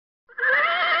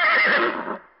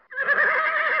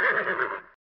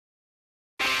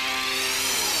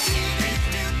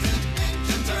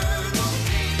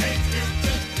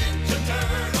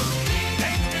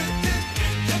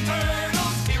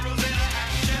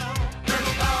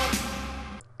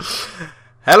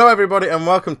Hello everybody and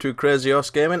welcome to Crazy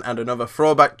Horse Gaming and another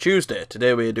Throwback Tuesday.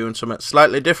 Today we are doing something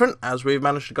slightly different as we've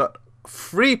managed to got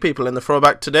 3 people in the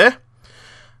Throwback today.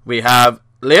 We have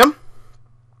Liam.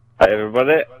 Hi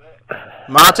everybody.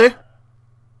 Marty.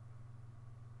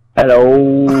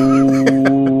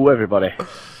 Hello everybody.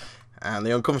 And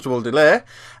the uncomfortable delay.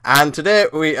 And today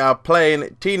we are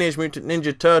playing Teenage Mutant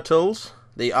Ninja Turtles,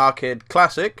 the arcade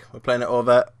classic. We're playing it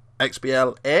over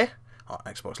XBLA, or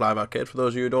Xbox Live Arcade for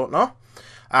those of you who don't know.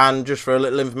 And just for a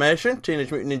little information, Teenage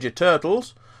Mutant Ninja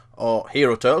Turtles, or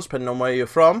Hero Turtles, depending on where you're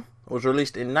from, was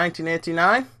released in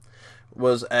 1989.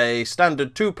 Was a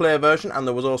standard 2-player version, and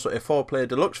there was also a 4-player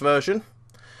deluxe version.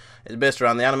 It's based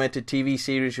around the animated TV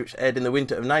series which aired in the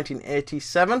winter of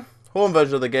 1987. Home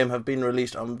versions of the game have been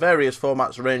released on various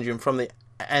formats ranging from the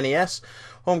NES,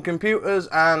 home computers,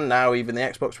 and now even the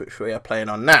Xbox, which we are playing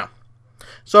on now.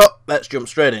 So, let's jump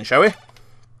straight in, shall we?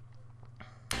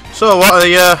 So, what are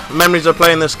your memories of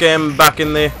playing this game back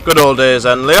in the good old days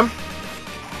then, Liam?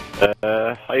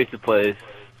 I used to play this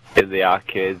in the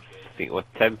arcades, I think it was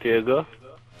 10 years ago.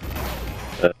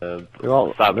 They're a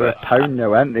pound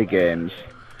now, aren't they, games?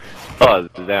 Oh,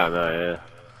 they are now, yeah.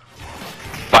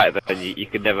 Back then, you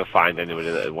could never find anybody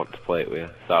that would want to play it with you,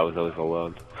 so I was always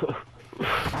alone.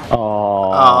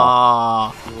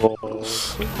 Aww.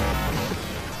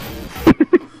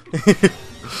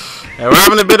 Yeah, we're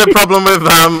having a bit of problem with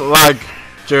lag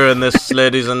during this,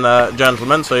 ladies and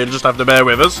gentlemen, so you'll just have to bear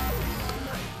with us.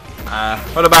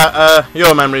 What about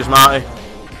your memories, Marty?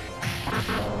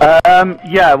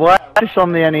 Yeah, well, I had this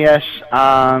on the NES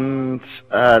and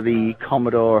the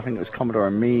Commodore, I think it was Commodore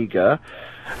Amiga.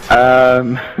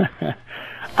 And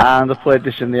I played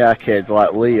this in the arcade like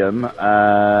Liam.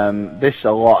 This a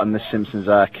lot in the Simpsons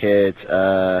arcade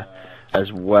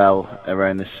as well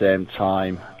around the same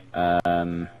time.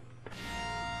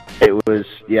 It was,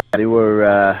 yeah, they were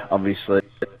obviously.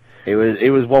 It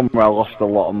was one where I lost a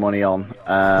lot of money on.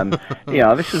 You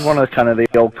know, this is one of the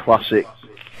old classic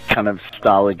kind of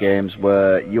style of games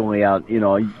where you only had, you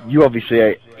know, you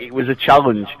obviously it was a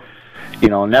challenge. You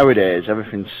know, nowadays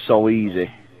everything's so easy.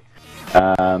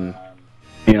 You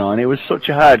know, and it was such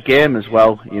a hard game as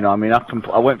well. You know, I mean,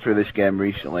 I went through this game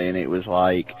recently, and it was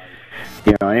like,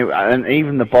 you know, and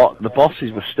even the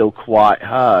bosses were still quite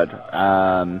hard.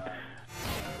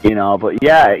 You know, but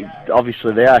yeah,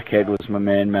 obviously the arcade was my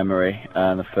main memory,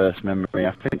 and the first memory.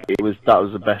 I think that was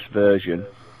the best version.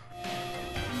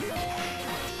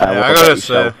 Yeah, I gotta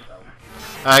say,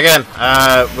 again,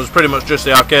 was pretty much just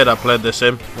the arcade I played this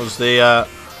in. Was the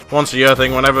once a year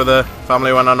thing whenever the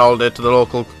family went on holiday to the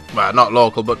local, well, not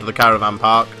local, but to the caravan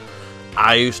park.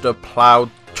 I used to plough a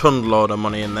ton load of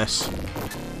money in this.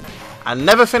 I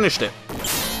never finished it.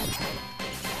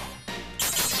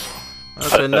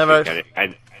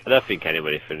 I don't think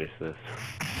anybody finished this.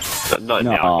 Not in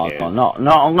the arcade. Not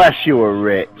unless you were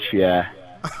rich, yeah.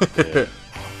 Yeah.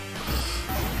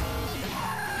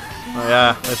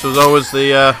 Yeah, this was always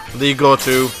the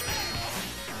go-to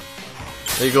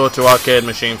arcade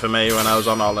machine for me when I was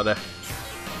on holiday.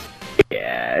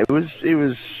 Yeah, it was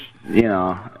you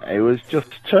know, it was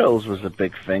just Turtles was a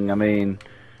big thing. I mean,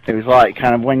 it was like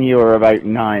kind of when you were about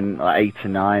 9, like 8 or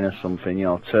 9 or something, you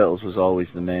know, Turtles was always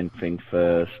the main thing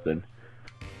first, and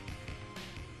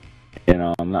you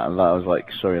know, and that was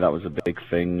like, sorry, that was a big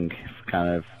thing for kind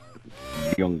of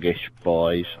youngish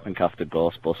boys. I think after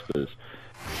Ghostbusters.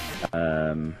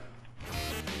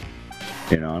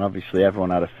 You know, and obviously everyone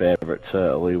had a favourite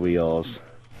turtle. Who were yours?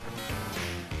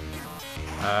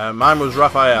 Mine was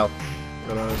Raphael.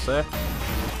 What did I say?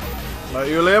 About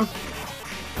you, Liam?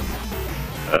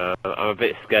 I'm a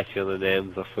bit sketchy on the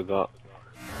names, I forgot.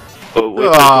 But which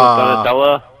was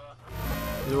Donatello?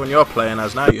 The one you're playing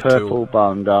as now, you Purple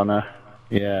bandana.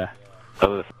 Yeah.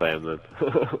 I'm the same then.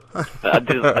 I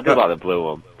do like the blue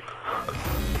one.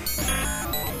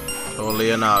 Or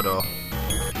Leonardo.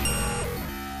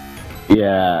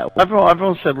 Yeah,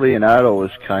 everyone said Leonardo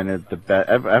was kind of the best.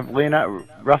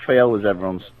 Raphael was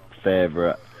everyone's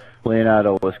favourite.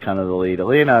 Leonardo was kind of the leader.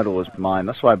 Leonardo was mine.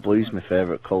 That's why blue's my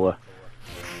favourite colour.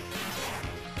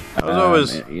 I was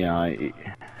always, you know,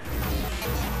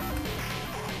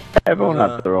 everyone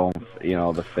had their own, you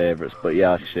know, the favourites. But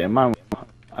yeah, actually, mine.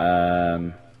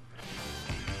 Oh,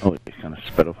 it's kind of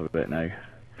sped up a bit now.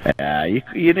 Yeah,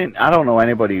 you didn't. I don't know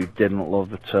anybody who didn't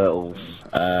love the Turtles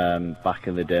back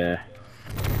in the day.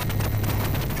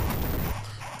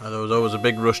 there was always a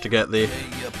big rush to get the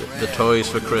toys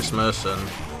for Christmas, and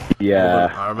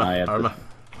yeah, armor.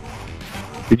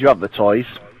 Did you have the toys?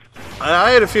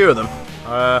 I had a few of them.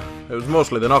 It was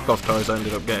mostly the knockoff toys I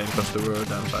ended up getting because they were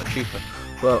damn sight cheaper.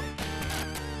 But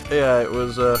yeah, it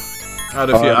was. I had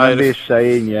a few. I remember you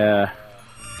saying, yeah.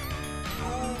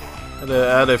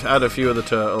 I had a few of the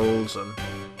turtles, and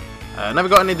never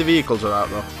got any of the vehicles are out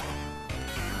though.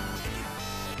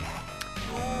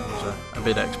 That was a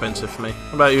bit expensive for me.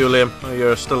 What about you, Liam?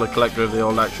 You're still a collector of the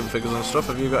old action figures and stuff.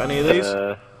 Have you got any of these?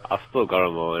 I've still got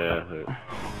them all, yeah.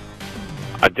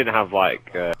 I didn't have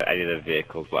like any of the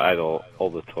vehicles, but I had all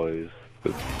the toys.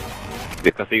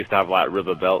 Because they used to have like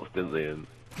rubber belts, didn't they? And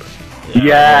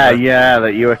yeah,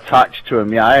 that you attached to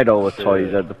them. Yeah, I had all the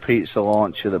toys. I had the pizza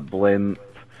launcher, the blimp,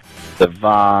 the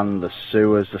van, the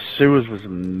sewers. The sewers was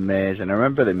amazing. I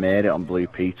remember they made it on Blue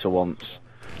Peter once.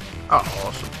 Oh,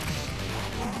 awesome.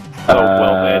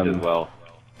 Well made as well.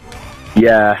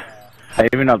 Yeah, I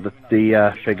even had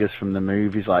the figures from the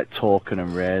movies like Token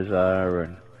and Razor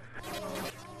and.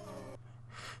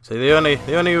 See, the only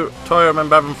toy I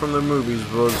remember having from the movies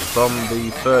was from the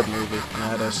third movie, and I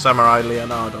had a Samurai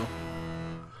Leonardo.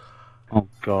 Oh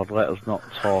God, let us not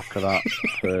talk of that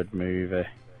third movie.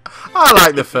 I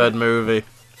like the third movie.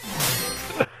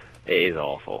 It is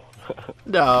awful.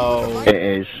 No. It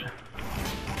is.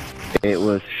 It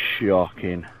was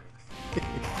shocking.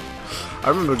 I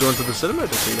remember going to the cinema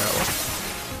to see that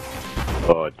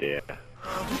one. Oh dear.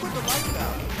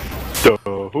 So,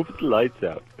 who put the lights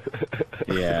out?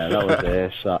 Yeah, that was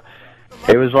it.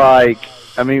 It was like,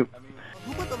 I mean,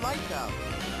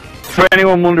 for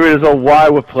anyone wondering as well why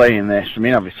we're playing this, I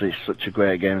mean, obviously it's such a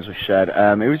great game as we said.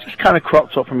 It was just kind of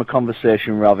cropped up from a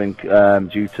conversation we're having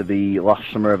due to the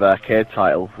last Summer of Arcade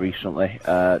title recently,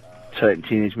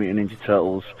 Teenage Mutant Ninja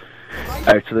Turtles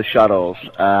Out of the Shadows,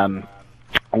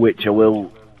 which I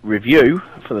will review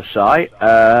for the site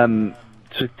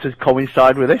to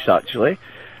coincide with this actually.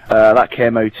 That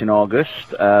came out in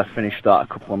August, finished that a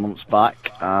couple of months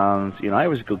back, and you know, it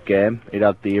was a good game. It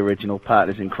had the original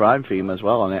Partners in Crime theme as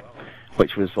well on it,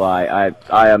 which was like,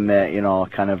 I admit, you know,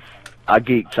 I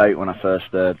geeked out when I first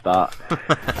heard that.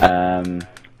 And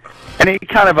it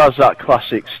kind of has that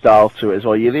classic style to it as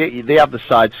well. They have the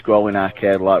side-scrolling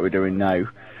arcade like we're doing now.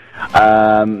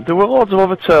 There were loads of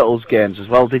other Turtles games as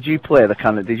well. Did you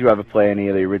ever play any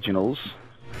of the originals?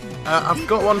 I've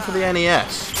got one for the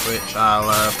NES, which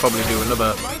I'll probably do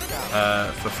another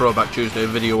for Throwback Tuesday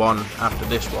video on after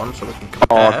this one, so we can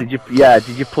compare. Oh, did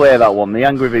you play that one? The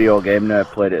Angry Video Game Nerd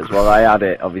played it as well. I had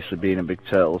it, obviously being a big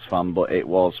Turtles fan, but it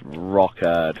was rock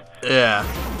hard. Yeah.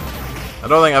 I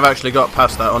don't think I've actually got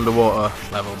past that underwater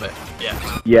level bit yet.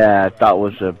 Yeah, that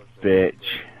was a bitch.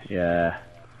 Yeah.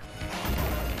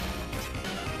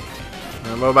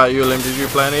 What about you, Lim? Did you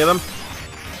play any of them?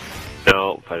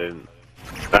 No, I didn't.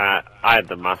 I had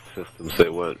the Master System, so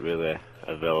it weren't really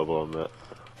available on that.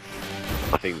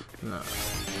 I think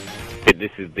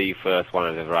this is the first one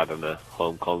I've ever had on a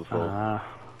home console.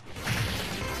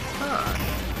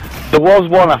 There was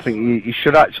one I think you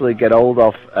should actually get hold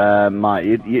of, Mike.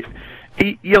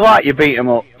 You like your beat 'em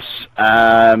ups,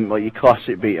 like your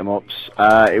classic beat 'em ups.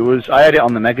 I had it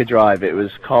on the Mega Drive. It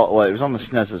was called, well, it was on the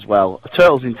SNES as well.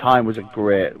 Turtles in Time was a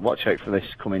great. Watch out for this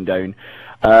coming down.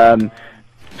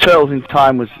 Turtles in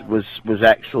Time was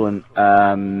excellent,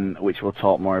 which we'll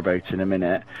talk more about in a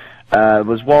minute. There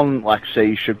was one, like I say,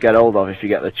 you should get hold of if you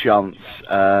get the chance.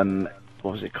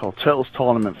 What was it called? Turtles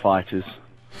Tournament Fighters.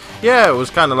 Yeah, it was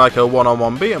kind of like a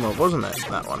one-on-one beat-em-up, wasn't it,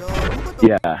 that one?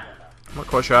 Yeah. I'm not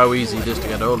quite sure how easy it is to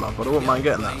get hold of, but I wouldn't mind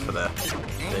getting that for the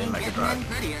Mega Drive.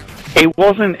 It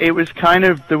wasn't, it was kind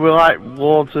of, there were like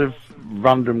loads of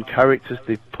random characters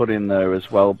they put in there as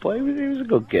well, but it was a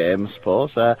good game, I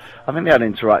suppose. I think they had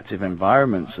interactive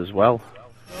environments as well.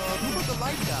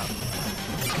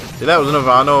 See, that was another,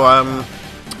 I know,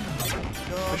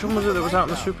 which one was it that was out on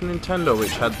the Super Nintendo,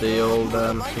 which had the old,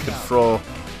 you could throw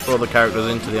the characters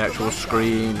into the actual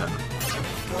screen. And...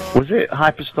 Was it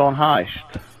Hyperstone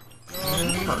Heist?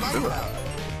 I'm not sure.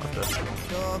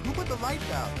 Who put the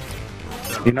lights out?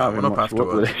 You're not having much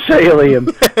luck with it, say Liam.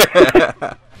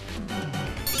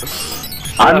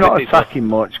 I'm not attacking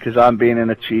much because I'm being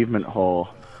an achievement whore,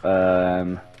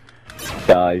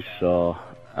 guys, so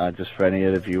just for any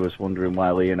of the viewers wondering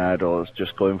why Leonardo is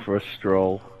just going for a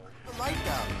stroll. What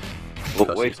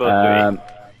are you supposed to do?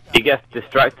 He gets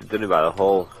distracted, doesn't he, by the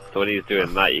hole, so when he's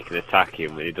doing that you can attack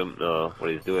him when he doesn't know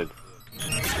what he's doing.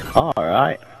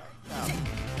 Alright.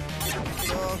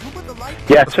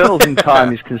 Yeah, Turtles in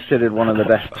Time is considered one of the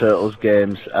best Turtles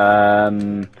games.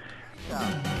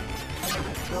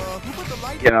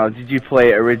 You know, did you play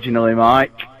it originally,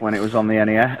 Mike, when it was on the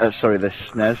NES? Sorry, the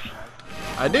SNES?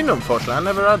 I didn't, unfortunately. I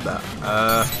never had that.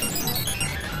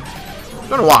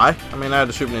 Don't know why. I mean, I had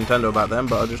a Super Nintendo back then,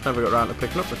 but I just never got around to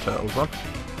picking up the Turtles one.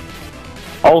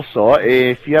 Also,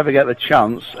 if you ever get the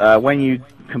chance, when you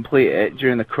complete it,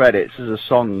 during the credits, there's a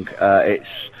song. It's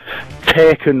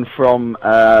taken from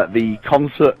the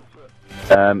concert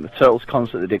The Turtles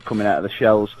concert they did coming out of the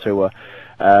Shells tour.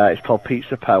 It's called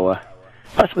Pizza Power.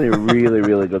 It's actually a really,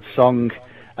 really good song.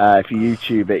 If you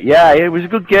YouTube it, yeah, it was a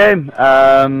good game.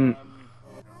 And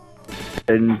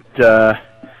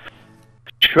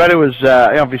Shredder was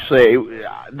obviously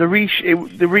the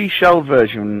reshelled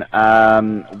version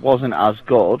wasn't as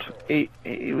good.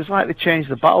 It was like they changed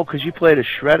the battle because you played as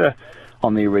Shredder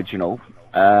on the original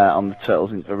on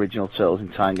the original Turtles in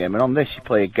Time game, and on this you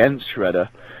play against Shredder.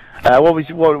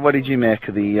 What did you make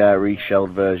of the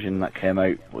reshelled version that came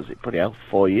out? Was it pretty hell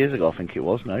 4 years ago? I think it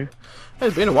was now.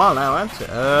 It's been a while now, hasn't it?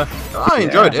 I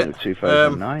enjoyed it.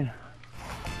 2009.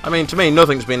 I mean, to me,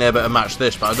 nothing's been able to match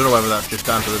this, but I don't know whether that's just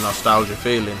down to the nostalgia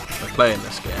feeling of playing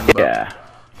this game. But... yeah.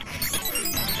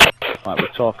 Like we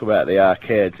talk about the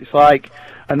arcades, it's like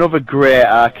another great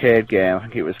arcade game. I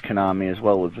think it was Konami as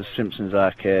well, was the Simpsons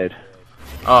arcade.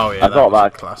 Oh yeah, that was a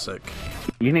classic.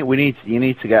 You need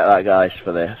to get that, guys,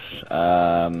 for this.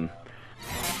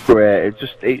 Great.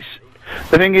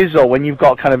 The thing is though, when you've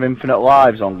got kind of infinite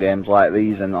lives on games like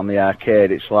these and on the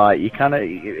arcade, it's like you kind of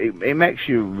it makes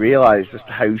you realise just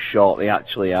how short they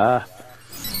actually are.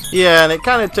 Yeah, and it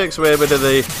kind of takes away a bit of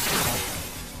the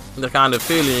kind of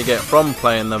feeling you get from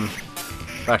playing them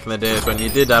back in the days when you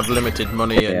did have limited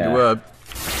money and you were.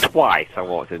 Twice I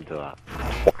walked into that.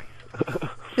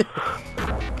 Twice.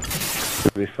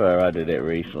 To be fair, I did it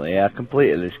recently. Yeah, I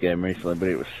completed this game recently, but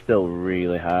it was still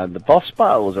really hard. The boss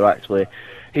battles are actually,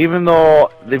 even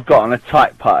though they've got an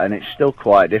attack pattern, it's still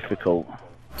quite difficult.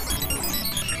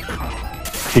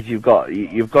 Because you've got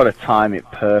to time it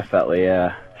perfectly,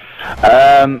 yeah.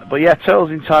 But yeah,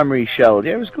 Turtles in Time reshelled.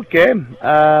 Yeah, it was a good game.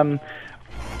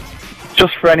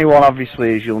 Just for anyone,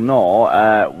 obviously, as you'll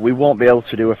know, we won't be able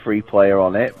to do a free player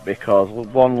on it because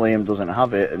one, Liam doesn't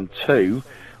have it, and two,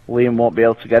 Liam won't be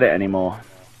able to get it anymore.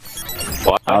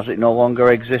 What? As it no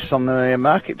longer exists on the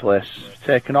marketplace.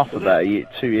 Taken off about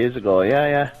 2 years ago.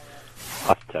 Yeah.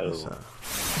 That's terrible.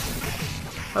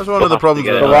 That's one of the problems.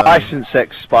 The license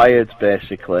expired,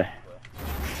 basically.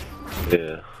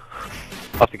 Yeah.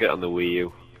 I'll have to get it on the Wii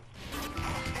U.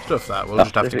 Stuff that. We'll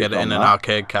just have to get it in an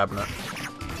arcade cabinet.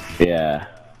 Yeah.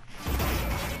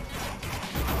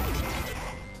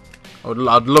 I'd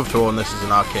love to own this as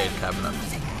an arcade cabinet.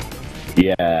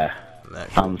 Yeah.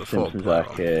 And the Simpsons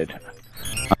arcade.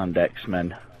 And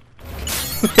X-Men.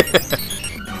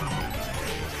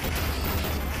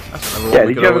 Yeah,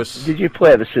 did you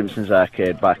play the Simpsons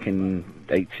arcade back in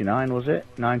 '89, was it?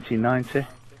 1990?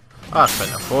 I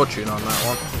spent a fortune on that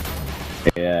one.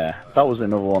 Yeah, that was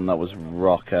another one that was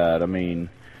rock hard. I mean,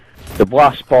 the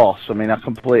Blast Boss, I mean, I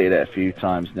completed it a few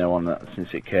times now on that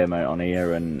since it came out on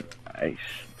here, and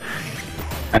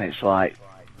it's like,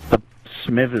 the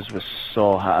Smithers was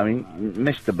so hard. I mean,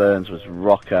 Mr. Burns was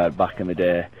rock hard back in the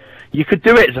day. You could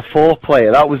do it as a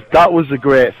 4-player. That was the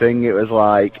great thing. It was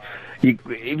like, if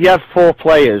you had 4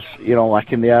 players, you know,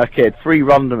 like in the arcade, 3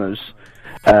 randomers,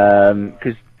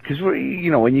 because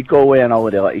you know, when you go away on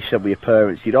holiday, like you said with your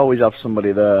parents, you'd always have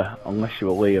somebody there, unless you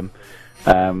were Liam.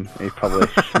 He probably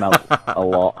smelt a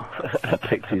lot,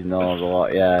 picked his nose a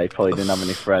lot. Yeah, he probably didn't have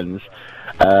any friends.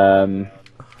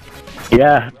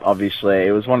 Yeah, obviously,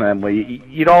 it was one of them where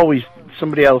you'd always,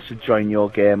 somebody else would join your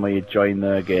game or you'd join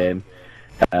their game.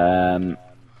 And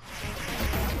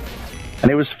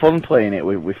it was fun playing it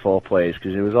with 4 players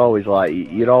because it was always like,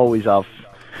 you'd always have,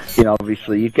 you know,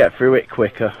 obviously, you'd get through it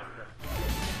quicker.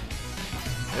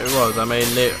 It was, I mean,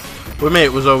 with me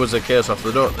it was always a case of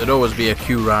there'd always be a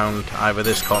queue round, either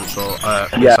this console,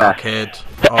 this arcade,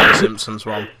 or the Simpsons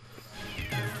one.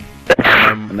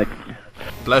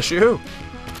 Bless you.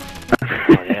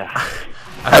 Oh, yeah.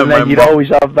 And then you'd always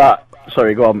have that,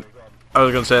 sorry, go on. I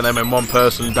was going to say, then when one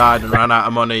person died and ran out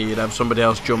of money, you'd have somebody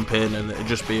else jump in and it'd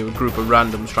just be a group of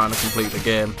randoms trying to complete the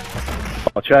game.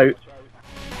 Watch out.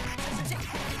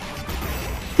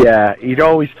 Yeah, you'd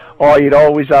always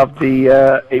have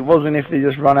the, it wasn't if they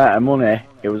just ran out of money,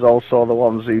 it was also the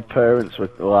ones whose parents were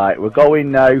like, we're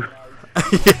going now.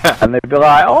 Yeah. And they'd be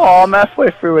like, oh, I'm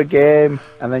halfway through a game,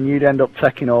 and then you'd end up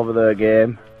taking over their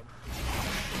game.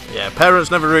 Yeah,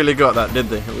 parents never really got that, did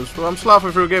they? It was, well, I'm still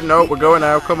halfway through a game, no, we're going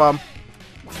now, come on.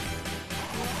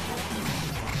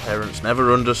 Parents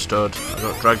never understood. I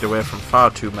got dragged away from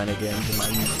far too many games in my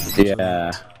youth.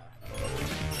 Yeah.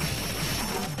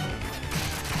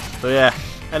 So yeah,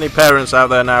 any parents out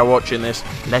there now watching this,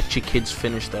 let your kids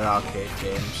finish their arcade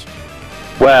games.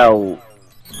 Well,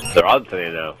 there aren't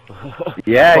any now.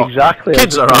 Yeah, well, exactly.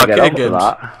 Kids are arcade games.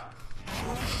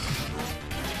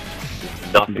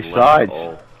 Besides,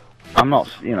 I'm not,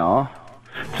 you know,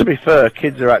 To be fair,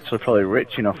 kids are actually probably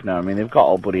rich enough now. I mean, they've got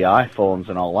all bloody iPhones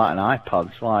and all that, and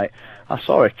iPads. Like, I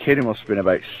saw a kid who must have been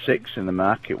about 6 in the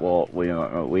market with an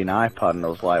iPad, and I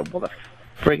was like, what the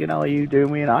friggin' hell are you doing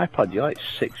with an iPad? You're like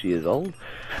 6 years old.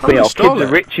 But, kids are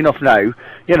rich enough now,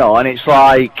 and it's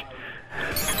like,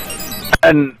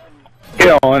 and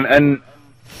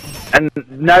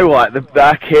now, like, the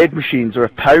arcade machines are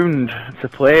 £1 to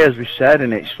play, as we said,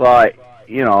 and it's like,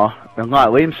 and like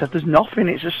Liam said, there's nothing.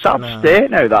 It's a sad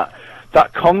state now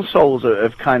that consoles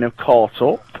have kind of caught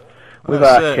up with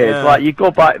arcades. Like, you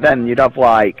go back then, you'd have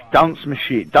like dance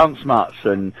mats,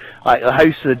 and like the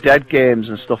House of the Dead games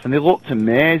and stuff, and they looked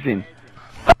amazing.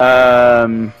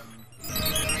 But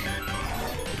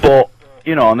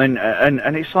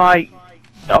and it's like,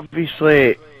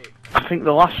 obviously, I think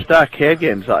the last arcade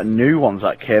games, that new ones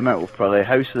that came out, were probably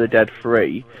House of the Dead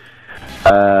 3.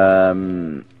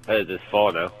 There's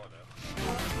 4 now.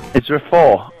 Is there a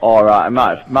 4? Alright, it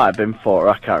might have been 4,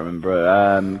 I can't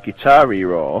remember. Guitar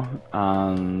Hero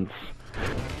and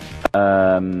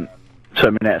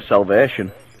Terminator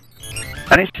Salvation.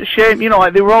 And it's a shame,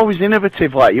 like, they were always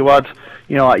innovative. Like, you had,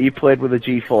 like, you played with a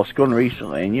G-Force gun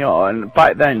recently, and and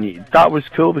back then that was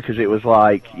cool because it was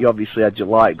like, you obviously had your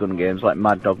light gun games like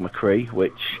Mad Dog McCree,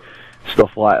 which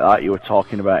stuff like that you were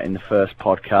talking about in the first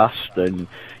podcast, and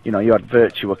you had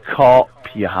Virtua Cop,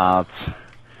 you had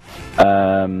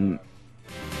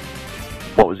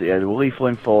what was it? Lethal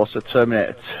Enforcer,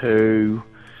 Terminator 2,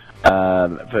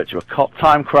 Virtua Cop,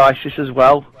 Time Crisis as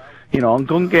well. And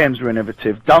gun games were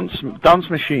innovative. Dance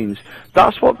machines.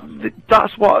 That's what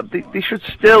they should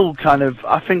still kind of.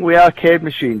 I think with arcade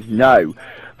machines now,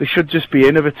 they should just be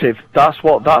innovative. That's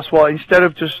what instead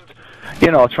of just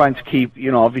trying to keep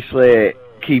obviously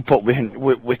keep up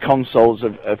with consoles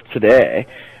of today.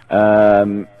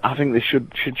 I think they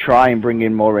should try and bring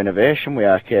in more innovation with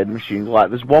arcade machines. Like,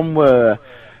 there's one where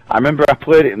I remember I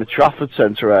played it in the Trafford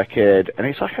Centre arcade, and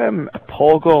it's like a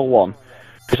pogo one.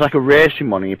 It's like a racing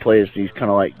one, and you play as these kind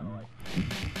of like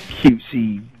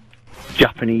cutesy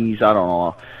Japanese, I don't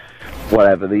know,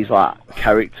 whatever, these like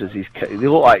characters. They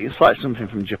look like, it's like something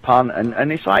from Japan,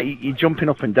 and it's like you're jumping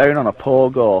up and down on a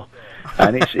pogo.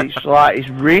 And it's like, it's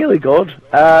really good. Do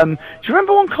you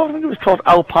remember one called, I think it was called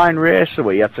Alpine Racer,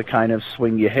 where you had to kind of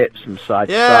swing your hips from side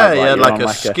to side? Yeah, like a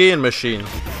skiing machine.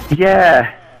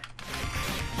 Yeah.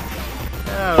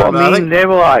 But I mean, they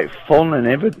were like fun and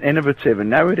innovative, and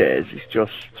nowadays it's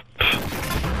just,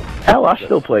 hell, I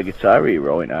still play Guitar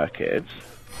Hero in arcades.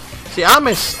 See, I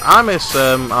miss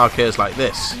arcades like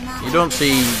this. You don't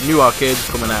see new arcades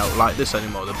coming out like this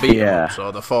anymore. The beat 'em ups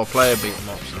or the 4-player beat 'em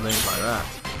ups and things like that.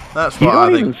 That's what I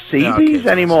think. You don't even see these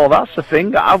anymore. That's the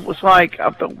thing. I was like,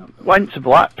 I went to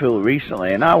Blackpool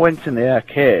recently, and I went in the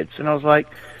arcades, and I was like,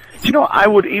 do you know what? I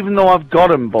would, even though I've got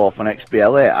them both on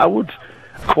XBLA, I would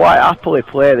quite happily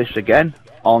play this again.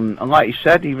 And like you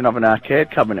said, even have an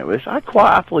arcade cabinet with this. I'd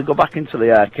quite happily go back into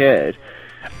the arcade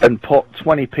and put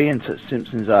 20p into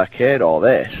Simpsons Arcade or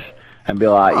this, and be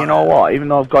like, you know what? Even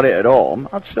though I've got it at home,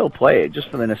 I'd still play it just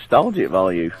for the nostalgic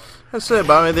value. That's it,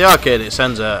 but I mean, the arcade, it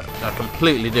sends a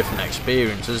completely different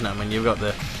experience, isn't it? I mean, you've got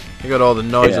all the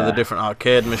noise of the different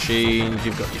arcade machines.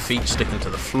 You've got your feet sticking to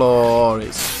the floor.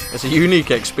 It's a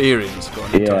unique experience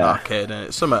going into an arcade, and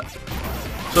it's something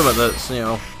that's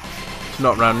it's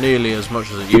not around nearly as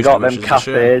much as it used to. You got them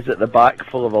cafes at the back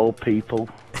full of old people.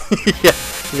 Yeah,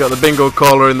 you got the bingo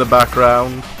caller in the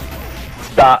background.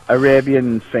 That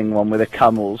Arabian thing one with the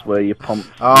camels where you pump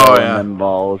them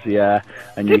balls, and you have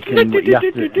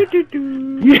to,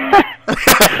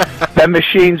 them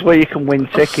machines where you can win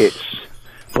tickets,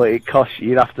 but it costs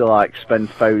you'd have to like spend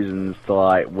thousands to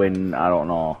like win, I don't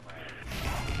know,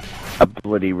 a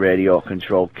bloody radio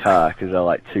controlled car because they're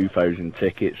like 2,000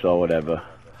 tickets or whatever.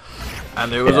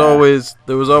 And there was always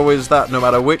that, no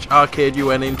matter which arcade you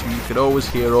went into, you could always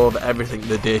hear over everything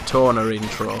the Daytona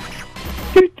intro.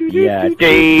 Yeah,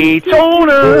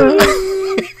 Daytona!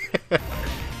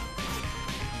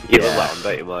 You love that one,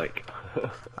 don't you, Mike?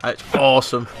 It's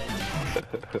awesome.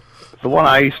 The one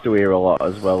I used to hear a lot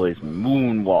as well is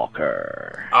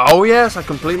Moonwalker. Oh yes, I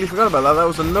completely forgot about that. That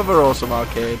was another awesome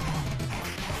arcade.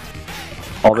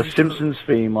 Oh, the Simpsons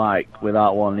theme, like, with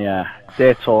that one,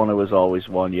 Daytona was always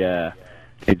one, You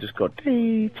just go,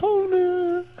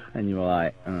 Daytona! And you were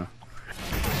like,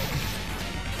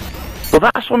 But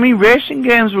that's what I mean, racing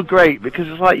games were great, because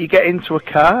it's like you get into a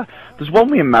car. There's one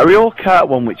with a Mario Kart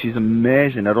one, which is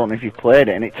amazing. I don't know if you've played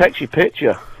it, and it takes your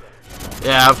picture.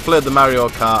 Yeah, I've played the Mario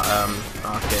Kart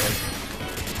arcade.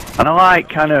 And I like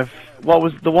kind of, what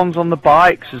was the ones on the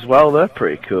bikes as well, they're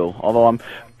pretty cool. Although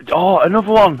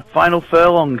another one, Final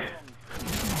Furlong.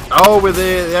 Oh, with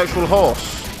the actual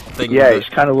horse. thing. Yeah, it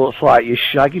kind of looks like you're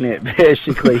shagging it,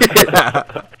 basically.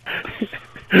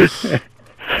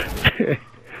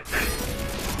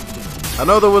 I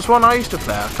know there was one I used to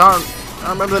play. I can't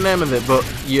remember the name of it, but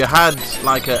you had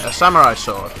like a samurai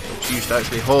sword which you used to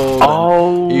actually hold.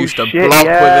 Oh, and you used to shit, block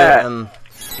yeah. with it, and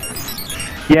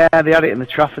yeah, they had it in the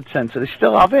Trafford Centre. They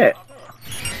still have it,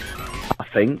 I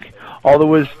think. Or there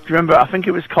was, do you remember, I think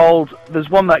it was called, there's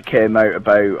one that came out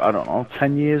about, I don't know,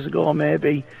 10 years ago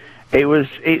maybe.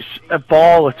 It's a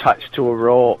ball attached to a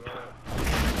rope.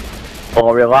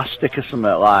 Or elastic or something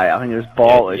like that. I think it was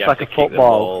ball, it's like a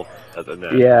football.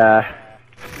 Yeah.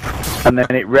 And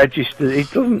then it registers, it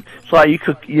doesn't, it's like you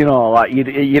could, you know, like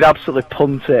you'd absolutely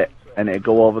punt it and it'd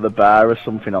go over the bar or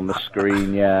something on the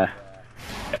screen, yeah.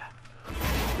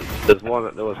 There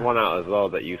was one out as well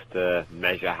that used to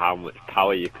measure how much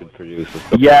power you could produce and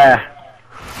stuff. Yeah.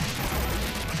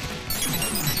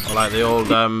 Or like the old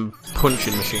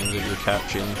punching machines that you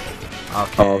catch in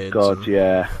arcades. Oh god,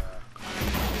 yeah.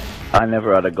 I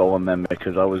never had a go on them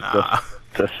because I was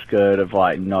just scared of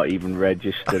like not even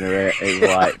registering it. It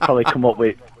was like probably come up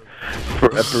with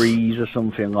a breeze or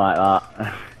something like that.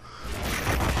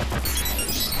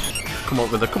 Come up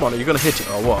with a, come on, are you going to hit it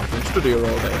or what? Been stood here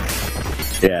all day.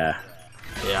 Yeah.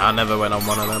 Yeah, I never went on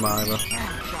one of them either.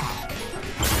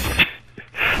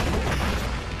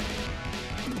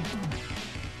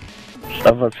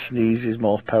 I've had sneezes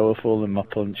more powerful than my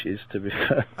punches, to be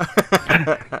fair.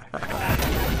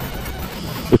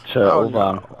 The turtle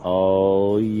van.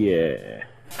 Oh yeah.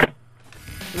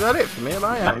 Is that it for me? Am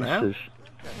I out now?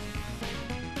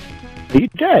 Are you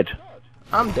dead?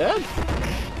 I'm dead.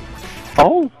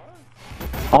 Oh.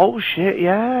 Oh shit,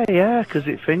 yeah, because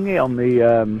it thingy on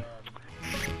the,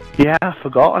 yeah, I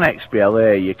forgot on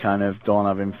XBLA you kind of don't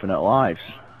have infinite lives.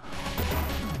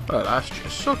 Well, that's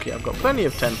just sucky. I've got plenty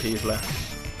of 10p's left.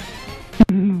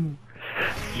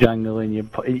 Jangling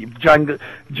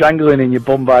in your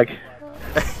bum bag.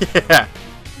 Yeah.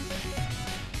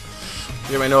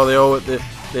 You may know the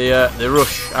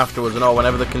rush afterwards and all.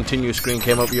 Whenever the continue screen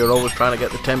came up, you're always trying to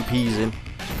get the 10p's in.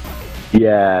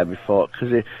 Yeah, before,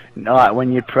 because like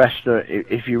when you pressed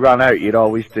if you ran out, you'd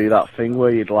always do that thing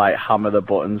where you'd like hammer the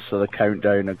buttons so the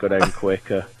countdown would go down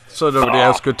quicker. So nobody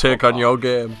else could take on your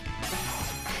game.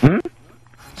 Hmm?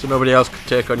 So nobody else could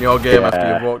take on your game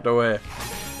after you've walked away.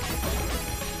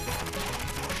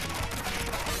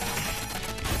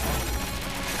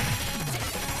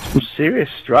 Some serious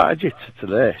strategy to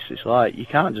this. It's like you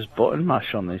can't just button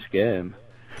mash on this game.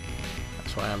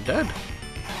 That's why I'm dead.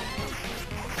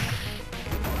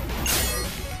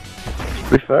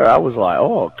 To be fair, I was like,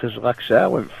 oh, because like I said, I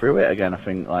went through it again, I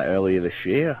think, like earlier this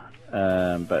year.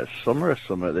 But summer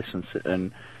this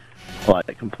and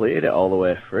like completed it all the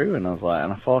way through, and I was like,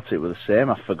 and I thought it was the same.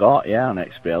 I forgot, yeah, on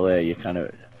XBLA, you kind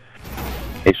of,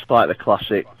 it's like the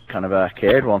classic kind of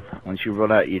arcade one. Once you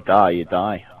run out, you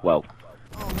die. Well,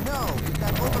 Oh no!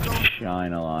 That overload.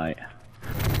 shine a light.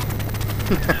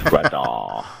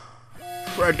 Radar.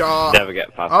 Radar. Never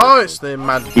get past. Oh, it's the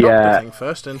mad doctor thing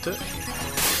first, isn't it?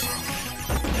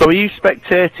 So were you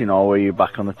spectating or were you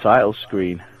back on the title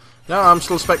screen? No, I'm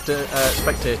still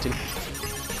spectating.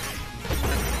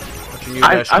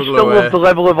 I still love the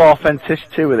level of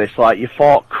authenticity with this. Like, you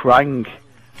fought Krang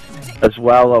as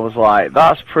well. I was like,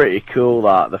 that's pretty cool,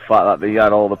 that. The fact that they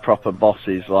had all the proper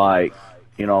bosses, like,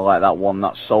 you know, like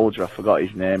that soldier, I forgot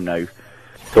his name now.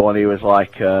 The one who was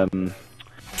like,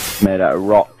 made out of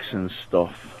rocks and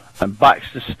stuff. And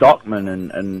Baxter Stockman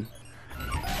and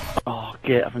oh, I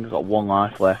think I've got one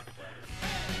life left.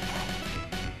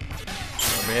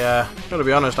 Gotta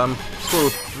be honest, I'm still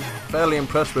fairly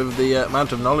impressed with the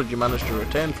amount of knowledge you managed to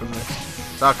retain from this.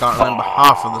 So I can't remember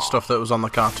half of the stuff that was on the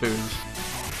cartoons.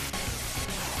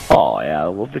 Oh yeah, I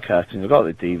love the cartoons. I've got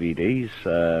the DVDs.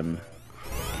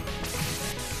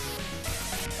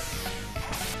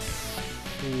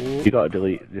 You got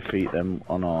to defeat them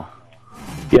or no?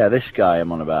 Yeah, this guy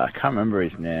I'm on about. I can't remember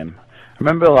his name. I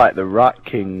remember like the Rat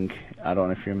King. I don't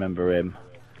know if you remember him.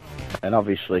 And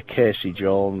obviously Casey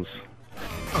Jones.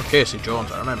 Oh, Casey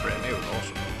Jones, I remember him. He was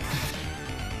awesome.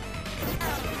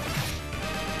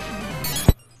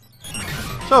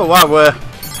 So while we're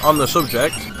on the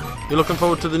subject, you're looking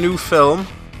forward to the new film?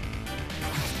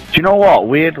 Do you know what?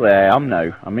 Weirdly, I am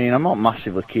now. I mean, I'm not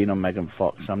massively keen on Megan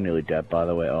Fox. I'm nearly dead, by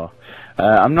the way.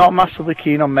 I'm not massively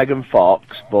keen on Megan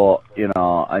Fox, but, you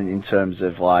know, in terms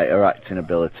of, like, her acting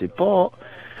ability. But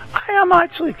I am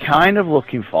actually kind of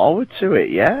looking forward to it,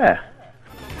 yeah.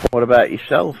 What about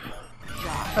yourself?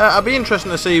 I'd be interested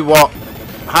to see what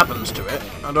happens to it.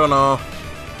 I don't know.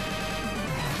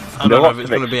 I don't know if it's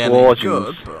going to be any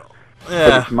good, but... But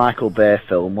Yeah. it's Michael Bay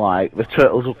film, like, the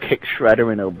turtles will kick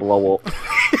Shredder and he'll blow up.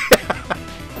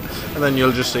 And then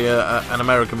you'll just see an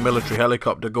American military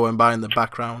helicopter going by in the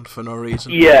background for no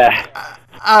reason. Yeah.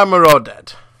 And we're all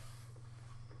dead.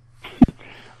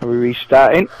 Are we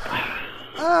restarting?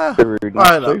 Be rude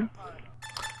why not not? to.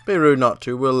 Be rude not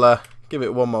to. We'll give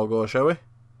it one more go, shall we?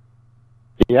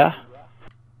 Yeah.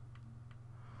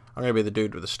 I'm going to be the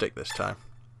dude with the stick this time.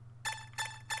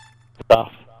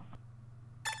 Stuff.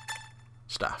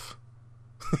 Staff.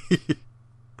 What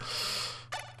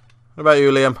about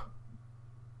you, Liam?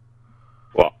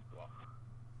 What?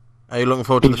 Are you looking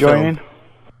forward to You the joining? film?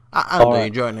 And are Alright.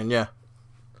 you joining, yeah.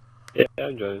 Yeah, I'm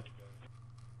enjoying it.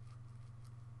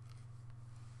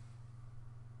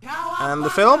 And the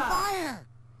film? Fire!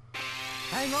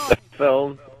 Hang on. The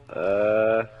film,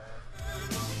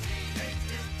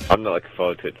 I'm not looking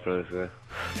forward to it, to be honest with you.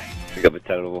 I think it'll be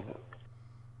terrible.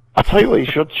 I'll tell you what you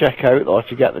should check out, though,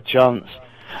 if you get the chance.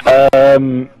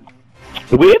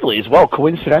 Weirdly, as well,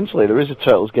 coincidentally, there is a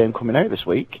Turtles game coming out this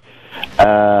week.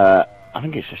 I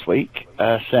think it's this week.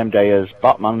 Same day as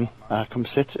Batman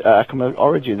Arkham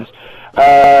Origins.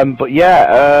 But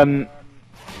yeah,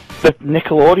 the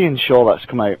Nickelodeon show that's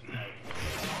come out.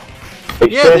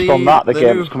 It's Yeah, based on that, the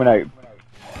game new- that's coming out.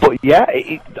 But yeah,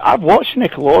 I've watched the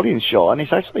Nickelodeon show, and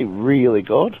it's actually really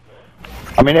good.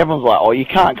 I mean, everyone's like, oh, you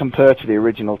can't compare to the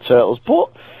original Turtles,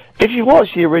 but if you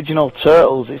watch the original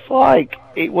Turtles, it's like,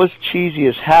 it was cheesy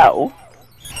as hell.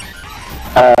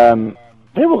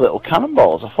 They were little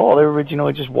cannonballs. I thought they were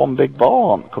originally just one big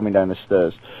ball coming down the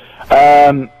stairs.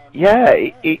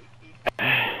 Yeah,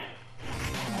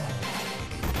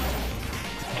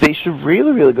 it's a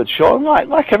really, really good show. And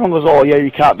like everyone goes, oh yeah,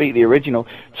 you can't beat the original.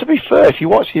 To be fair, if you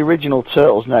watch the original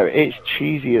Turtles now, it's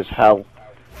cheesy as hell.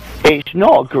 It's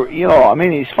not great, you know, I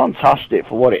mean, it's fantastic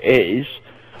for what it is,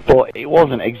 but it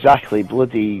wasn't exactly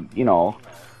bloody, you know,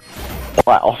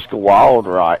 like Oscar Wilde,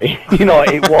 right? You know,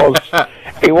 it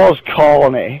was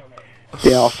corny, you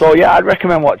know. So yeah, I'd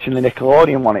recommend watching the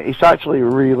Nickelodeon one. It's actually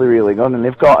really, really good, and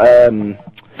they've got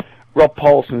Rob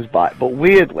Paulson's back, but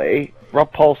weirdly,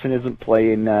 Rob Paulson isn't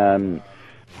playing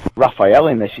Raphael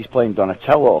in this. He's playing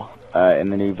Donatello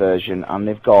in the new version, and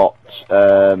they've got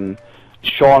Sean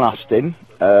Astin,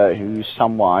 who's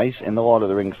Samwise in the Lord of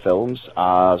the Rings films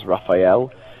as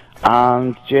Raphael,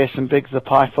 and Jason Biggs, the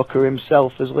pie fucker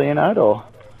himself, as Leonardo.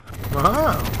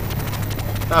 Wow.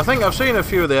 I think I've seen a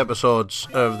few of the episodes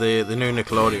of the new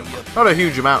Nickelodeon one. Not a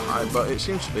huge amount, like, but it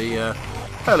seems to be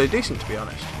fairly decent, to be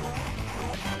honest.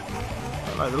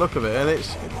 I like the look of it, and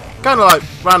it's kind of like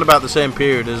round about the same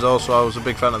period as also I was a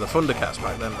big fan of the Thundercats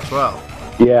back then as well.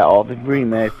 Yeah, or they've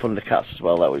remade Thundercats as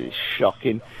well. That was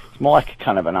shocking. It's more like a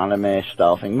kind of an anime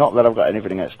style thing. Not that I've got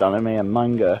anything against anime and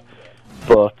manga,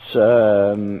 but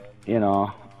you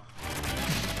know.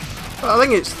 Well, I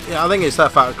think it's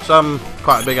that fact because I'm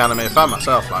quite a big anime fan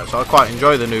myself, like, so I quite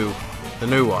enjoy the new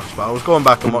ones. But I was going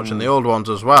back and watching the old ones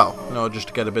as well, you know, just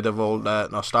to get a bit of old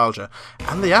nostalgia,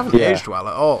 and they haven't aged well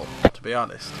at all, to be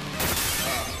honest.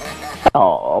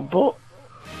 Oh, but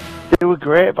they were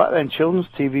great back then. Children's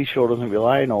TV show doesn't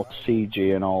rely on all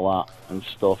CG and all that and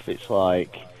stuff. It's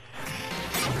like,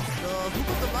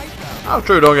 Oh,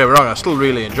 true, don't get me wrong, I still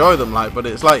really enjoy them, like, but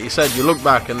it's like you said, you look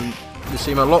back and they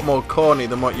seem a lot more corny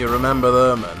than what you remember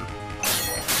them, and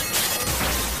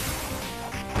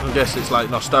I guess it's like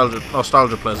nostalgia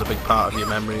plays a big part of your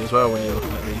memory as well when you're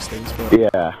looking at these things. But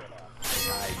yeah.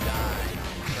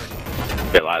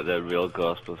 A bit like the real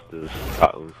Ghostbusters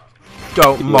cartoons.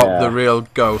 don't mock Yeah. the real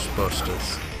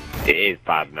Ghostbusters. It is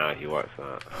bad now if you watch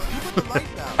that.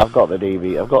 I've got the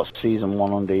DVD. I've got season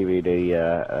 1 on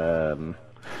DVD.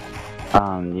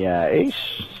 And yeah, it's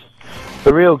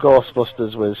the real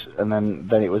Ghostbusters was, and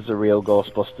then it was the real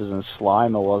Ghostbusters and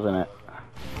Slimer, wasn't it?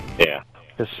 Yeah.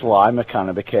 Because Slimer kind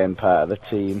of became part of the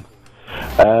team.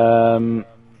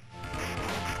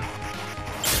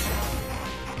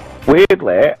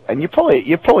 Weirdly, and you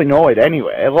probably know it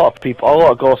anyway. A lot of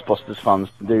Ghostbusters fans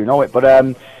do know it. But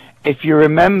if you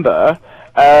remember,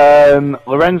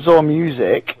 Lorenzo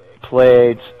Music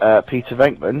played Peter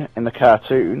Venkman in the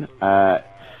cartoon,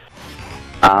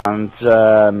 and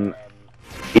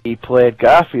he played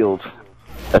Garfield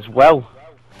as well.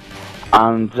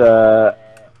 And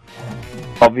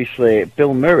obviously,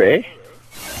 Bill Murray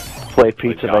played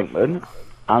Peter Venkman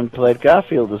and played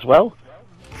Garfield as well.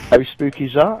 How spooky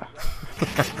is that?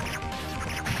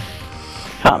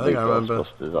 Can't beat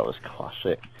Ghostbusters, that was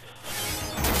classic.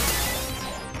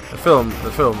 The films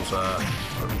are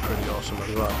pretty awesome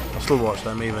as well. I still watch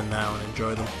them even now and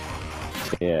enjoy them.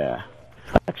 Yeah.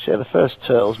 Actually, the first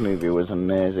Turtles movie was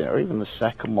amazing, or even the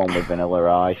second one with Vanilla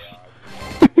Ice.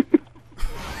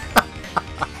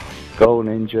 Go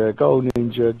Ninja, go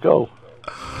Ninja, go.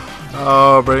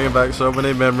 Oh, bringing back so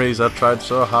many memories I tried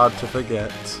so hard to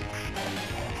forget.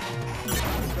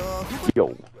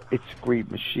 Yo, it's Green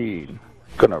Machine.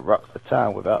 Gonna rock the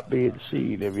town without being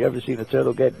seen. Have you ever seen a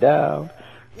turtle get down?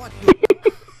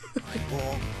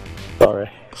 Sorry.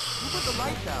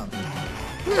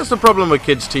 That's the problem with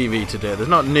kids' TV today. There's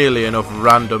not nearly enough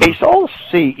random. It's all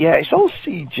it's all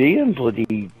CG and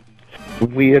bloody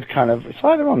weird kind of. It's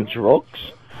like they're on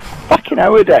drugs. Back in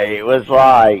our day, it was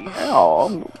like,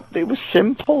 it was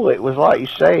simple. It was like you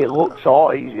say, it looks all.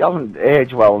 He hasn't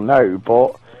aged well now,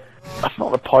 but that's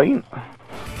not the point.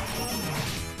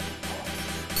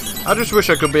 I just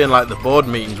wish I could be in like the board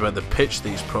meetings where they pitch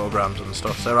these programs and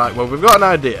stuff. Say, right, well, we've got an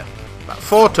idea. About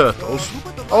 4 turtles,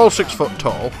 all 6 foot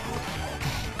tall,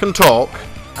 can talk,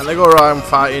 and they go around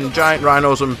fighting giant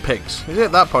rhinos and pigs. Is it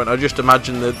at that point I just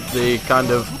imagine the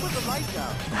kind of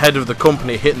head of the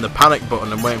company hitting the panic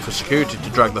button and waiting for security to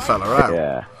drag the fella out?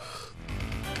 Yeah.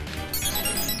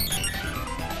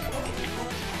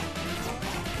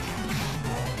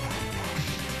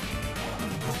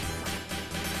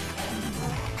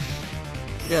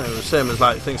 Yeah, it was the same as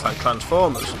like things like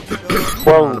Transformers.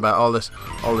 Well, and about all this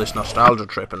nostalgia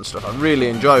trip and stuff. I really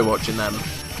enjoy watching them.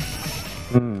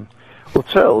 Well,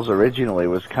 Turtles originally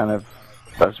was kind of,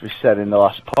 as we said in the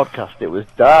last podcast, it was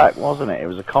dark, wasn't it? It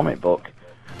was a comic book.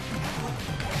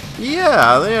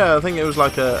 Yeah, I think it was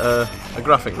like a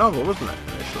graphic novel, wasn't it,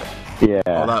 initially? Yeah.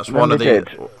 Oh, that's one of the...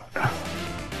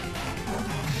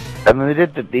 And then they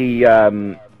did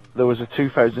there was a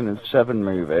 2007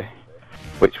 movie,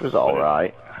 which was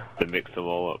alright. They mixed them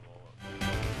all up.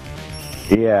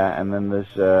 Yeah, and then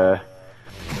there's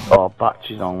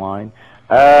Batches Online.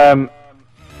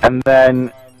 And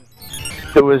then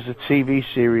there was a TV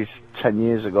series 10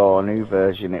 years ago, a new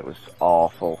version. It was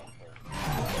awful.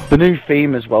 The new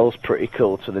theme as well is pretty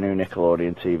cool to the new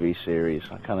Nickelodeon TV series.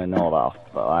 I kind of know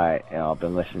that, but I've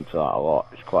been listening to that a lot.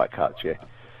 It's quite catchy.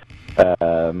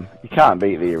 You can't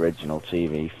beat the original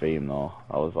TV theme though.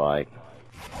 I was like,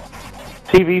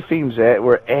 TV themes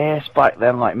were ace back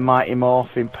then, like Mighty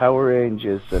Morphin Power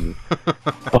Rangers and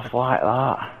stuff like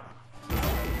that.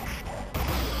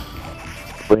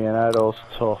 Leonardo's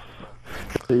tough.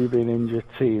 The 2B Ninja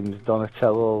teams,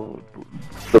 Donatello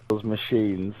those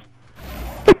machines.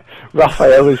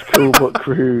 Raphael is cool but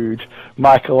crude.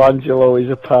 Michelangelo is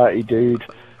a party dude.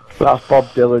 That's Bob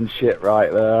Dylan shit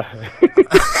right there.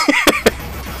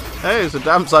 Hey, it's a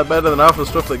damn sight better than half the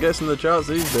stuff that gets in the charts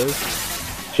these days.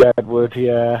 Jedward,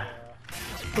 yeah.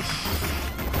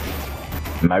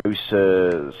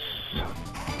 Mousers.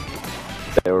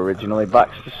 They were originally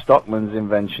Baxter Stockman's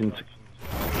invention.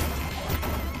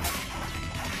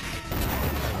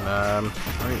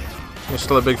 You're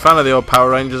still a big fan of the old Power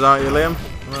Rangers, aren't you, Liam?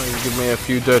 Well, you give me a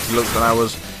few dirty looks when I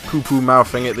was poo-poo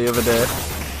mouthing it the other day.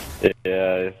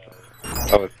 Yeah,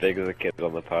 I was big as a kid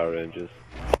on the Power Rangers.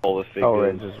 All the figures. Power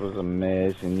Rangers was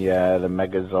amazing, yeah, the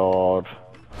Megazord.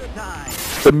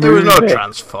 There was no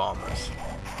Transformers.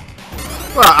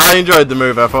 Well, I enjoyed the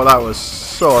movie, I thought that was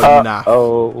so naff.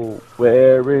 Oh,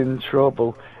 we're in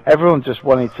trouble. Everyone just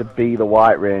wanted to be the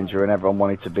White Ranger and everyone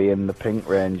wanted to be in the Pink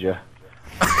Ranger.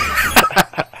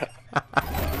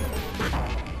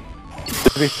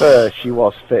 To be fair, she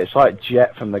was fit. It's like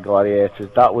Jet from the Gladiators.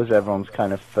 That was everyone's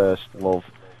kind of first love.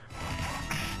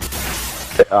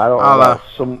 I don't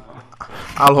know.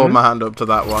 I'll hold my hand up to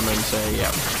that one and say, yeah.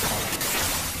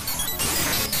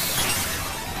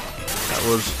 That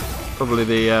was probably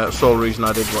the sole reason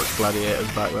I did watch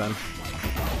Gladiators back then.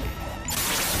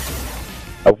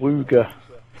 Awooga.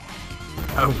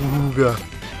 Awooga.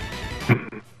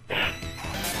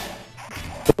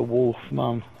 The Wolf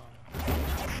Man.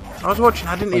 I was watching,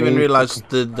 I didn't even realise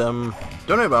that, don't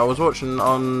know, but I was watching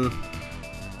on,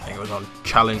 I think it was on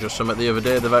Challenge or something the other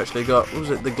day, they've actually got, what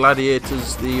was it, the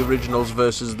Gladiators, the originals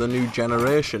versus the new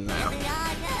generation now.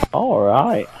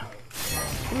 Alright. I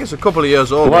think it's a couple of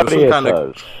years old, it was some kind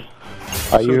of,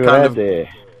 Are you ready?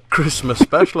 Christmas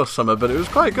special or something, but it was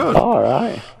quite good.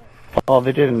 Alright. Oh,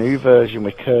 they did a new version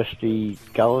with Kirsty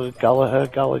Gallagher.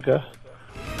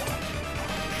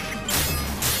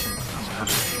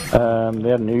 They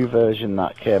had a new version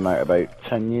that came out about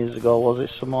 10 years ago, was it?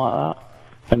 Something like that?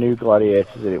 A new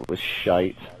Gladiators and it was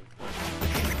shite.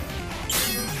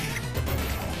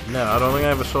 No, I don't think I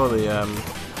ever saw the new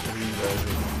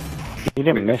version. You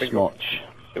didn't miss much.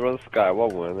 It was on Sky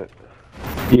One, wasn't it?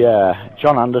 Yeah,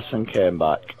 John Anderson came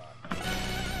back.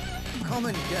 Come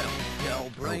and get 'em, Gel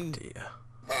Brain. Oh dear.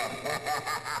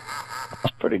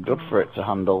 That's pretty good for it to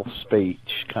handle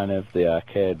speech, kind of the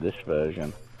arcade, this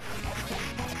version.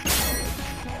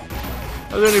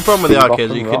 The only problem with the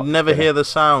arcades is you could never hear the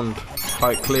sound.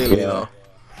 quite clearly though.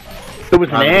 There was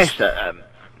an And Ace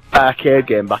arcade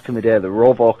game back in the day, the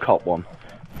RoboCop one.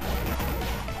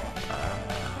 I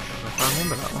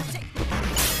remember that one.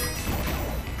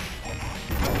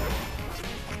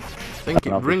 I think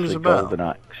it rings a bell. Golden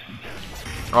Axe.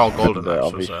 Oh, Golden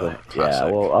Axe was obviously. a classic. Yeah,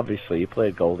 well, obviously you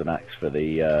played Golden Axe for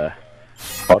the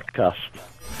podcast.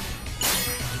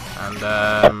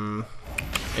 And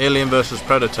Alien vs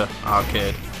Predator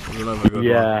arcade was another good one.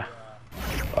 Yeah.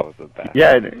 That was the best.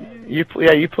 Yeah, you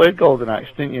played Golden Axe,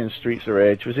 didn't you, in Streets of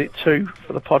Rage? Was it 2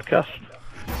 for the podcast?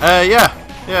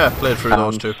 Yeah, played through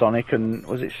those two. Sonic and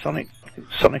was it Sonic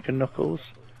and Knuckles?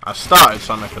 I started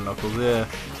Sonic and Knuckles, yeah.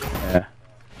 Yeah.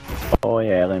 Oh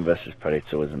yeah, Alien vs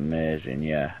Predator was amazing.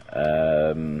 Yeah.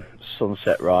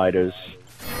 Sunset Riders,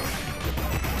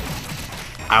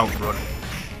 Outrun.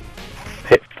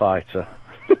 Pit Fighter.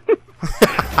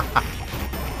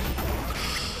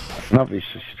 And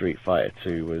obviously Street Fighter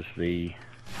 2 was the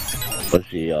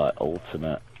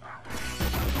ultimate.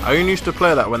 I only used to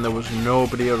play that when there was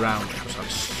nobody around because I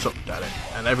sucked at it,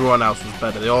 and everyone else was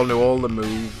better. They all knew all the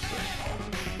moves.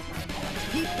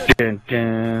 Dun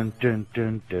dun dun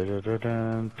dun dun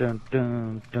dun dun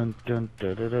dun dun dun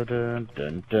dun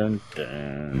dun dun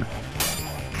dun.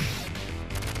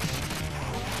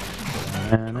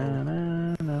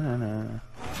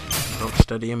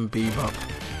 Rocksteady and Bebop.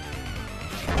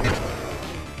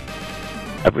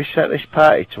 Have we set this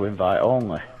party to invite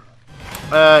only?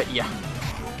 Yeah.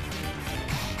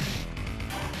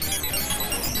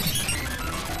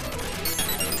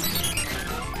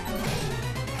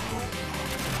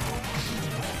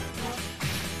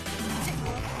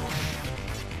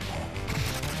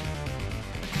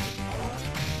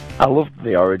 I loved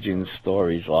the origin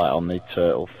stories, like on the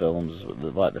Turtle films,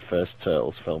 like the first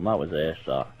Turtles film. That was ace.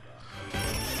 That.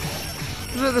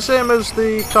 Is it the same as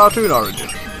the cartoon origin?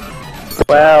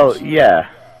 Well, yeah.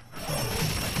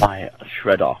 My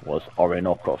shredder was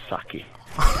Orinoco Saki.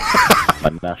 My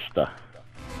master.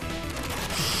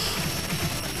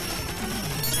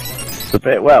 The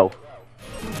bit well,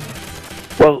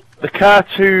 the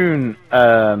cartoon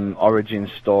origin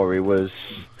story was.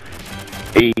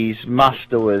 His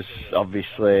master was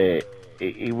obviously,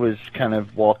 he was kind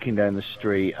of walking down the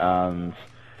street and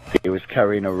he was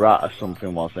carrying a rat or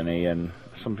something, wasn't he? And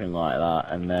something like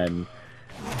that. And then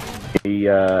he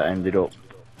ended up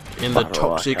in the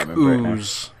toxic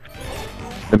ooze.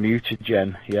 The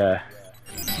mutagen, yeah.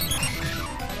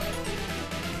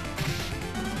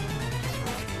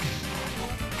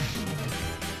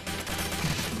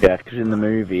 Yeah, because in the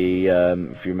movie,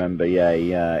 if you remember,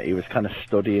 he was kind of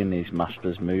studying his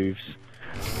master's moves.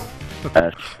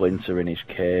 Splinter in his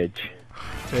cage.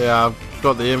 Yeah, I've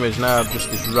got the image now of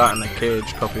just this rat in a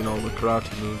cage copying all the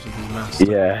karate moves of his master.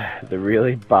 Yeah, the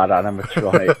really bad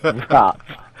animatronic rat.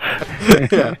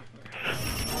 Yeah.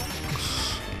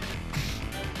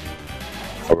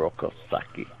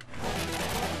 Orokosaki.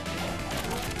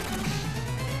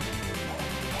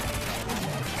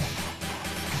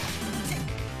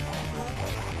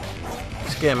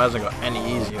 This game hasn't got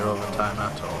any easier over time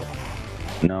at all.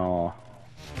 No.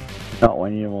 Not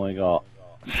when you've only got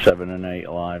 7 and 8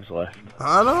 lives left.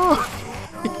 I know!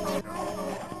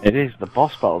 It is, the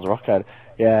boss battles rock hard.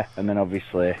 Yeah, and then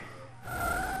obviously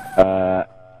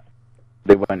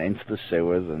they went into the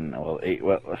sewers and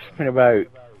it's been about,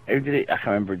 how did it, I can't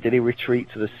remember, did he retreat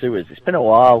to the sewers? It's been a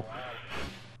while.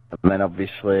 And then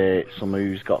obviously some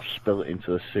ooze got spilt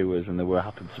into the sewers and there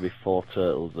happened to be 4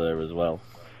 turtles there as well.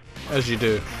 As you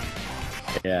do.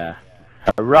 Yeah.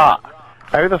 A rat!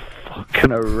 How the fuck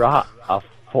can a rat have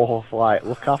 4,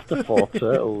 look after 4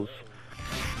 turtles?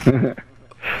 What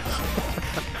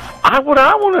I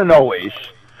want to know is,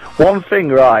 one thing,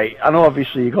 right, I know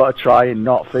obviously you got to try and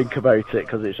not think about it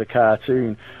because it's a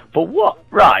cartoon, but where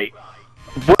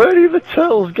do the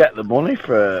turtles get the money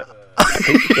for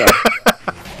pizza?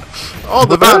 Or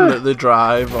the van that they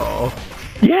drive, or...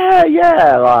 Yeah,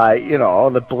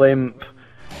 the blimp.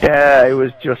 Yeah, it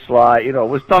was just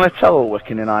was Donatello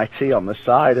working in IT on the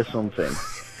side or something?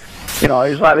 It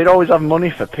was like they'd always have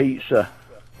money for pizza.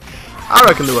 I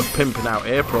reckon they were pimping out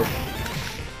April.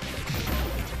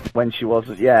 When she was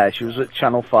at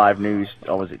Channel 5 News,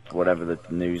 or was it whatever the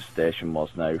news station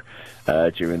was now,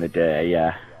 during the day,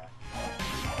 yeah.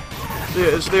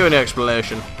 It's the only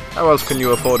explanation. How else can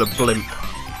you afford a blimp?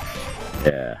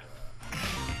 Yeah.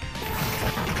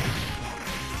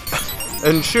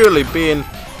 And surely being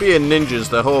ninjas,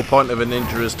 the whole point of a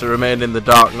ninja is to remain in the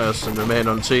darkness and remain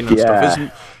unseen and stuff.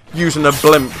 Isn't using a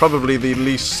blimp probably the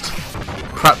least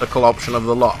practical option of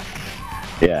the lot?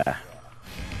 Yeah.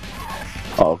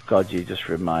 Oh god, you just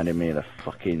reminded me of the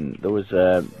fucking... There was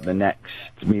the next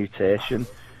Mutation.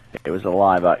 It was a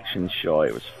live action show.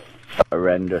 It was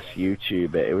horrendous.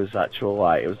 YouTube it. It was actual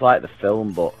like... It was like the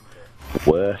film, but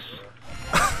worse.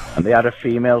 And they had a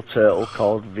female turtle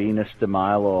called Venus de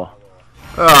Milo.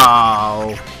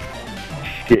 Oh.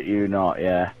 Shit you not,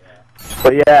 yeah.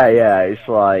 But yeah, it's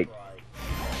like...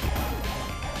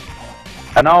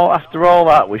 And after all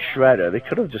that with Shredder, they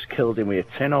could have just killed him with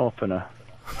a tin opener.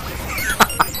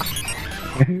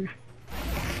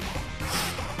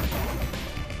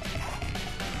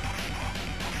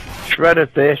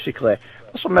 Shredder basically,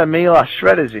 that's what made me laugh.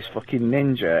 Shredder's this fucking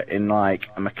ninja in like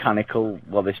a mechanical,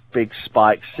 well, this big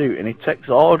spiked suit, and he takes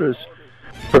orders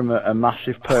from a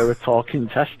massive pair of talking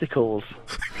testicles.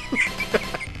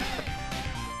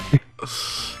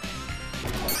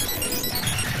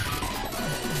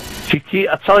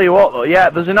 I tell you what though, yeah,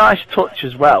 there's a nice touch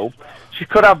as well. She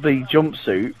could have the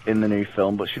jumpsuit in the new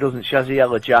film, but she doesn't. She has a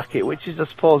yellow jacket, which is, I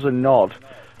suppose, a nod.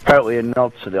 Apparently a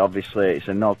nod to the, obviously, it's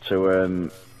a nod to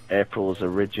April's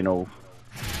original,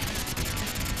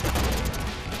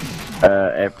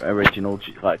 like,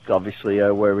 obviously,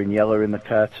 wearing yellow in the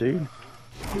cartoon.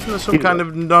 Isn't there some kind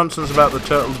of nonsense about the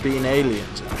turtles being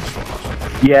aliens in this one?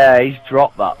 Yeah, he's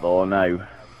dropped that though now.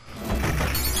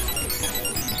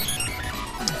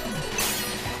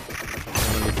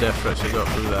 Death threats he got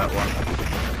through that one.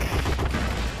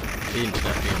 The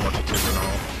internet being what it is and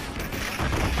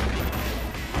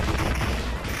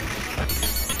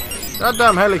all.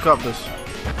 Goddamn helicopters.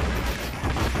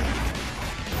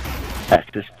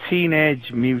 There's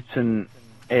Teenage Mutant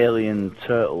Alien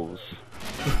Turtles.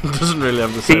 Doesn't really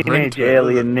have the same ring to it.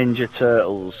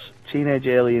 Teenage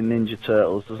Alien Ninja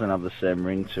Turtles doesn't have the same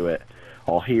ring to it.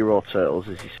 Or Hero Turtles,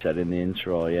 as he said in the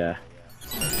intro, yeah.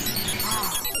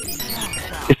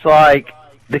 It's like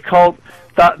they called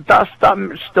that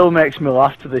still makes me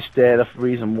laugh to this day. The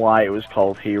reason why it was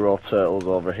called Hero Turtles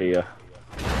over here.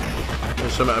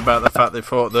 There's something about the fact they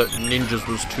thought that ninjas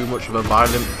was too much of a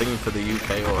violent thing for the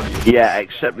UK audience. Yeah,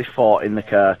 except they fought in the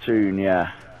cartoon.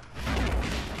 Yeah.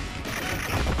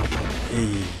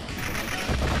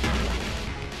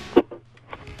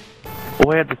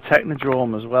 We had the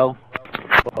Technodrome as well,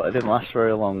 but it didn't last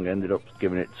very long. Ended up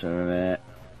giving it to my mate.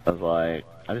 I was like.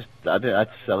 I had to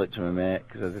sell it to my mate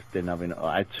because I just didn't have enough.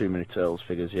 I had too many Turtles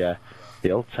figures, yeah.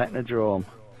 The old Technodrome.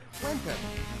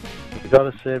 You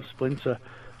gotta save Splinter.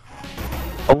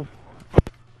 Oh.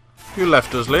 You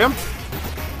left us, Liam.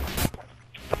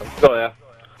 Oh yeah.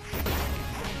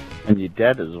 And you're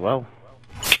dead as well.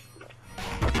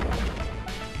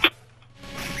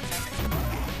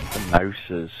 The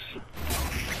mouses.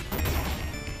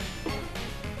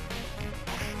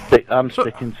 I'm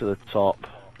sticking to the top.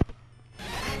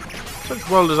 Such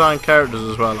well-designed characters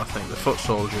as well, I think. The Foot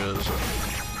Soldiers.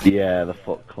 Yeah, the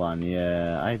Foot Clan,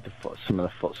 yeah. I had some of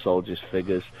the Foot Soldiers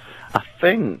figures. I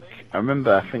think,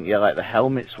 yeah, like the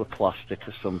helmets were plastic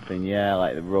or something, yeah,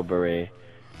 like the rubbery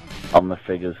on the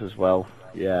figures as well,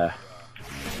 yeah.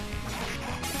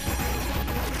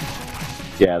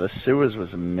 Yeah, the sewers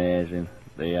was amazing.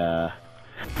 It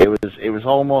was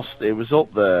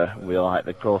up there with like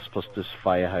the Ghostbusters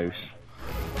Firehouse.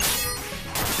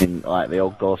 In like the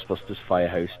old Ghostbusters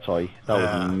Firehouse toy. That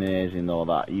was amazing though,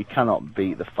 that. You cannot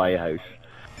beat the Firehouse.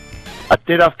 I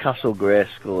did have Castle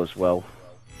Grayskull as well.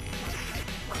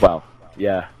 Well,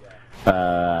 yeah.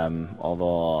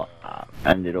 Although I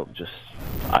ended up just,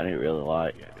 I didn't really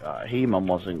like it. He-Man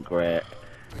wasn't great.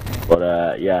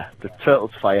 But yeah, the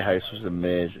Turtles Firehouse was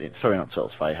amazing. Sorry, not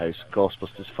Turtles Firehouse,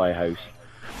 Ghostbusters Firehouse.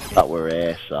 That were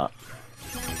ace, that.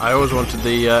 I always wanted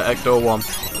the Ecto one.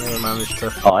 Never managed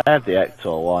to. Oh, I had the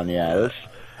Ecto one, yeah.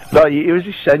 It was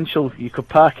essential. You could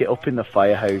park it up in the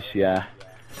firehouse, yeah.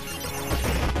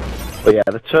 But yeah,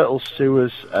 the Turtles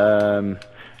sewers.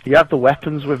 You had the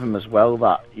weapons with them as well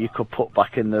that you could put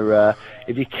back in the.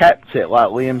 If you kept it, like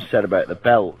Liam said about the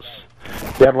belts,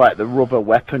 they had like the rubber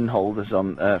weapon holders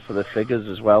on for the figures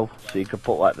as well, so you could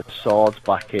put like the swords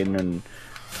back in and.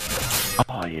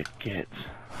 Oh, you git.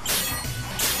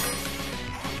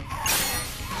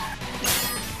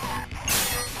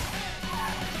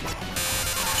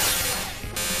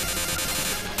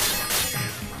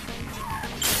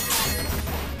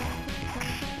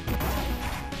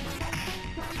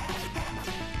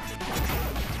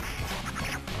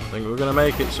 I think we're gonna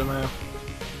make it somehow.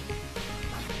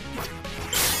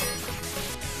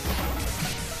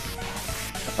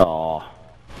 Oh.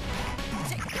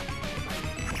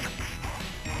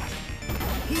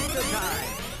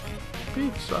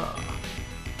 Pizza.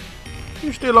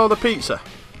 You steal all the pizza.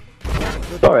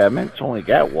 Sorry, I meant to only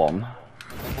get one.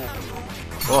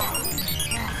 Oh,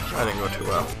 that didn't go too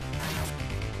well.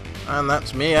 And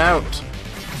that's me out.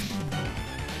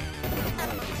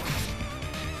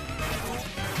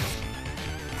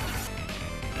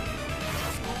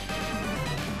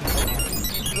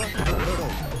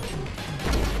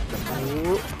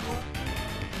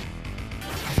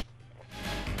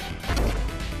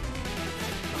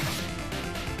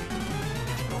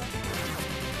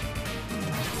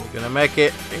 You're gonna make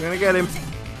it. You're gonna get him.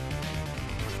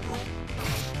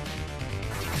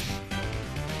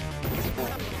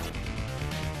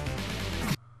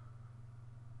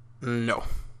 No.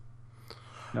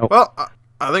 Nope. Well,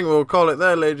 I think we'll call it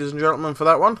there, ladies and gentlemen, for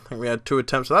that one. I think we had 2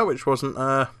 attempts at that, which wasn't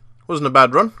a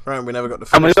bad run. Right, we never got to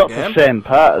And we finish the got game. the same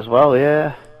part as well,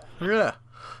 yeah. Yeah,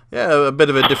 a bit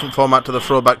of a different format to the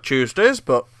Throwback Tuesdays,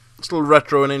 but still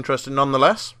retro and interesting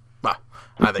nonetheless. Well,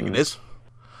 I think it is.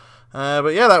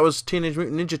 But yeah, that was Teenage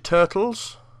Mutant Ninja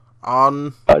Turtles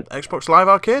on Xbox Live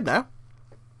Arcade now.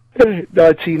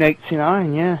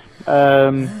 1989, yeah.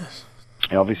 Yes.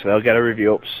 Obviously, I'll get a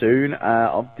review up soon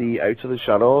of the Out of the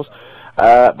Shadows.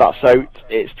 That's out.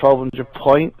 It's 1,200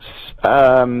 points.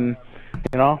 You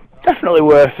know, definitely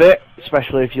worth it,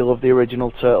 especially if you love the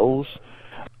original Turtles.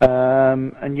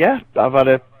 And yeah,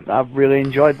 I've really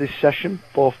enjoyed this session,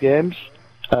 both games.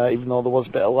 Even though there was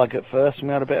a bit of lag at first and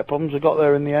we had a bit of problems, we got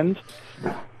there in the end.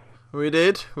 We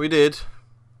did.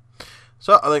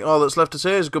 So, I think all that's left to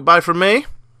say is goodbye from me.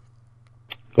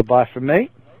 Goodbye from me.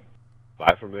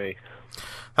 Bye from me.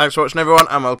 Thanks for watching, everyone,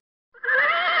 and we'll